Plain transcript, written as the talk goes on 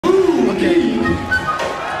Okay.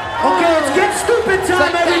 Okay, it's Get Stupid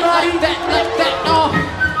time, everybody.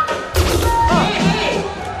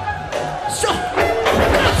 So,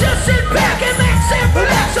 now just sit back and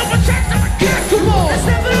relax on my tracks. Come on, let's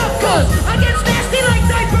step it up, cause I get nasty like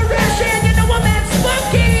diaper rash, and you know I'm that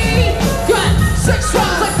spunky. Got sex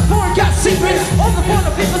drives like the porn, got secrets. All the porn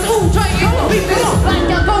of people's trying to beat this. Like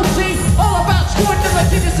a voting, all about scoring, never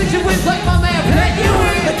did a six wins like my man Pat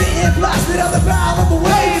Ewing. Like the air blasted on the bow of a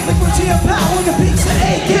wave, like we're tear power when the beats are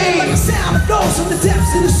AK. Like a sound that goes from the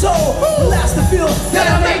depths of the soul. The last to feel that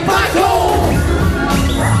I make my goal.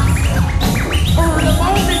 Early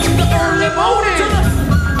morning to the early morning.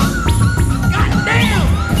 Goddamn!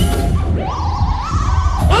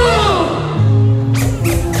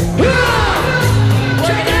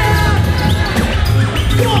 Check it out!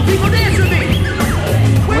 Come on, people, dance with me!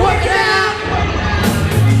 We're working out!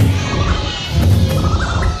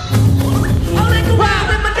 I like a wild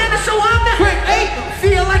in my dinner, so I'm the quick 8.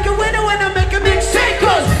 Feel like a winner when I make a mixtape,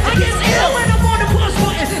 cause I get ill when I'm on the pause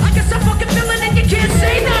button. I guess I'm fucking feeling and you can't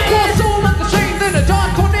say nothing.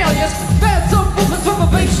 John Cornelius, feds up movements from a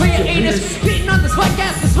base for your anus. Beating on this mic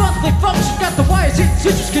as this monthly function. Got the wires hitting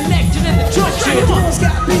switches connecting in the junction. Everyone's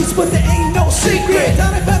got beats, but there ain't no secret.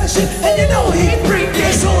 Down in Belgium, and you know he freaked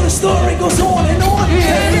it. So the story goes on and on.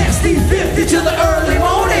 Yeah. Beastie 50 to the early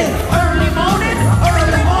morning. Early morning,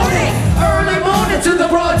 early morning, early morning to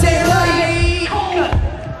the broad daylight. You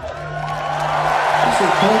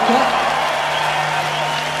say cold cut?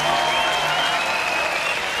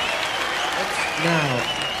 Now.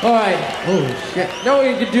 Alright. Oh shit. Now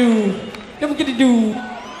we're gonna do.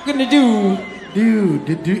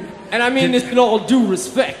 And I mean this in all due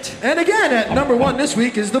respect. And again, at number 1 this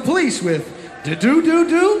week is The Police with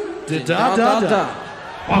da-da-da-da.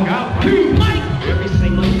 Walk out to Mike every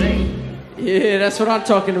single day. Yeah, that's what I'm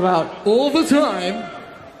talking about. All the time.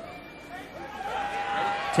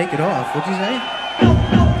 Take it off. What'd you say?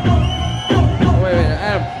 Wait a minute,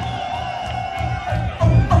 Adam.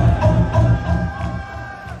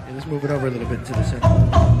 Let's move it over a little bit to the center.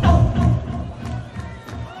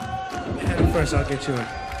 And first, I'll get you a